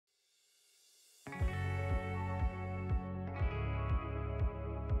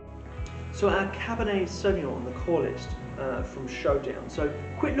So our Cabernet Sauvignon on the core list from Showdown. So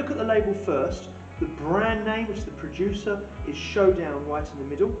quick look at the label first. The brand name, which is the producer, is Showdown right in the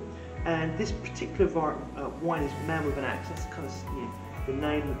middle. And this particular wine is Man with an Axe. That's kind of the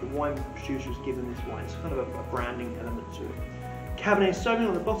name that the wine producer has given this wine. It's kind of a branding element to it. Cabernet Sauvignon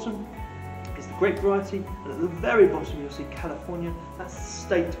on the bottom is the grape variety, and at the very bottom you'll see California. That's the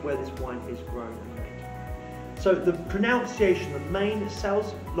state where this wine is grown and made. So the pronunciation, the main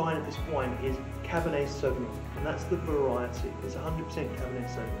sales line of this wine is Cabernet Sauvignon, and that's the variety. It's 100% Cabernet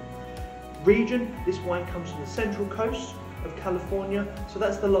Sauvignon. Region, this wine comes from the central coast of California, so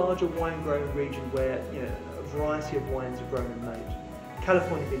that's the larger wine growing region where a variety of wines are grown and made.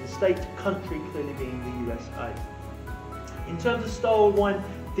 California being the state, country clearly being the USA. In terms of style of wine,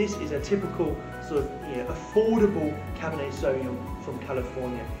 this is a typical sort of affordable Cabernet Sauvignon from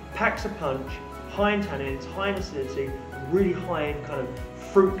California. Packs a punch, high in tannins, high in acidity, really high in kind of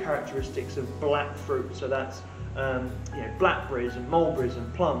fruit characteristics of black fruit. So that's blackberries and mulberries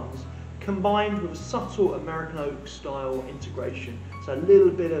and plums, combined with a subtle American oak style integration. So a little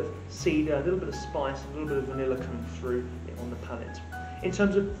bit of cedar, a little bit of spice, a little bit of vanilla coming through on the palate. In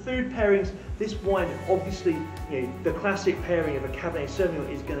terms of food pairings, this wine, obviously, the classic pairing of a Cabernet Sauvignon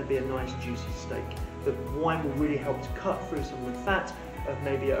is going to be a nice juicy steak. The wine will really help to cut through some of the fat of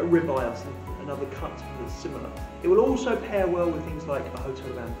maybe a ribeye or another cut that's similar. It will also pair well with things like a Hotel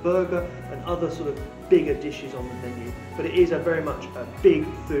Van burger and other sort of bigger dishes on the menu, but it is very much a big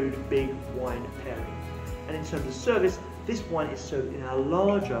food, big wine pairing. And in terms of service, this wine is served in a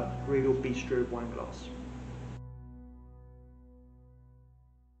larger Regal Bistro wine glass.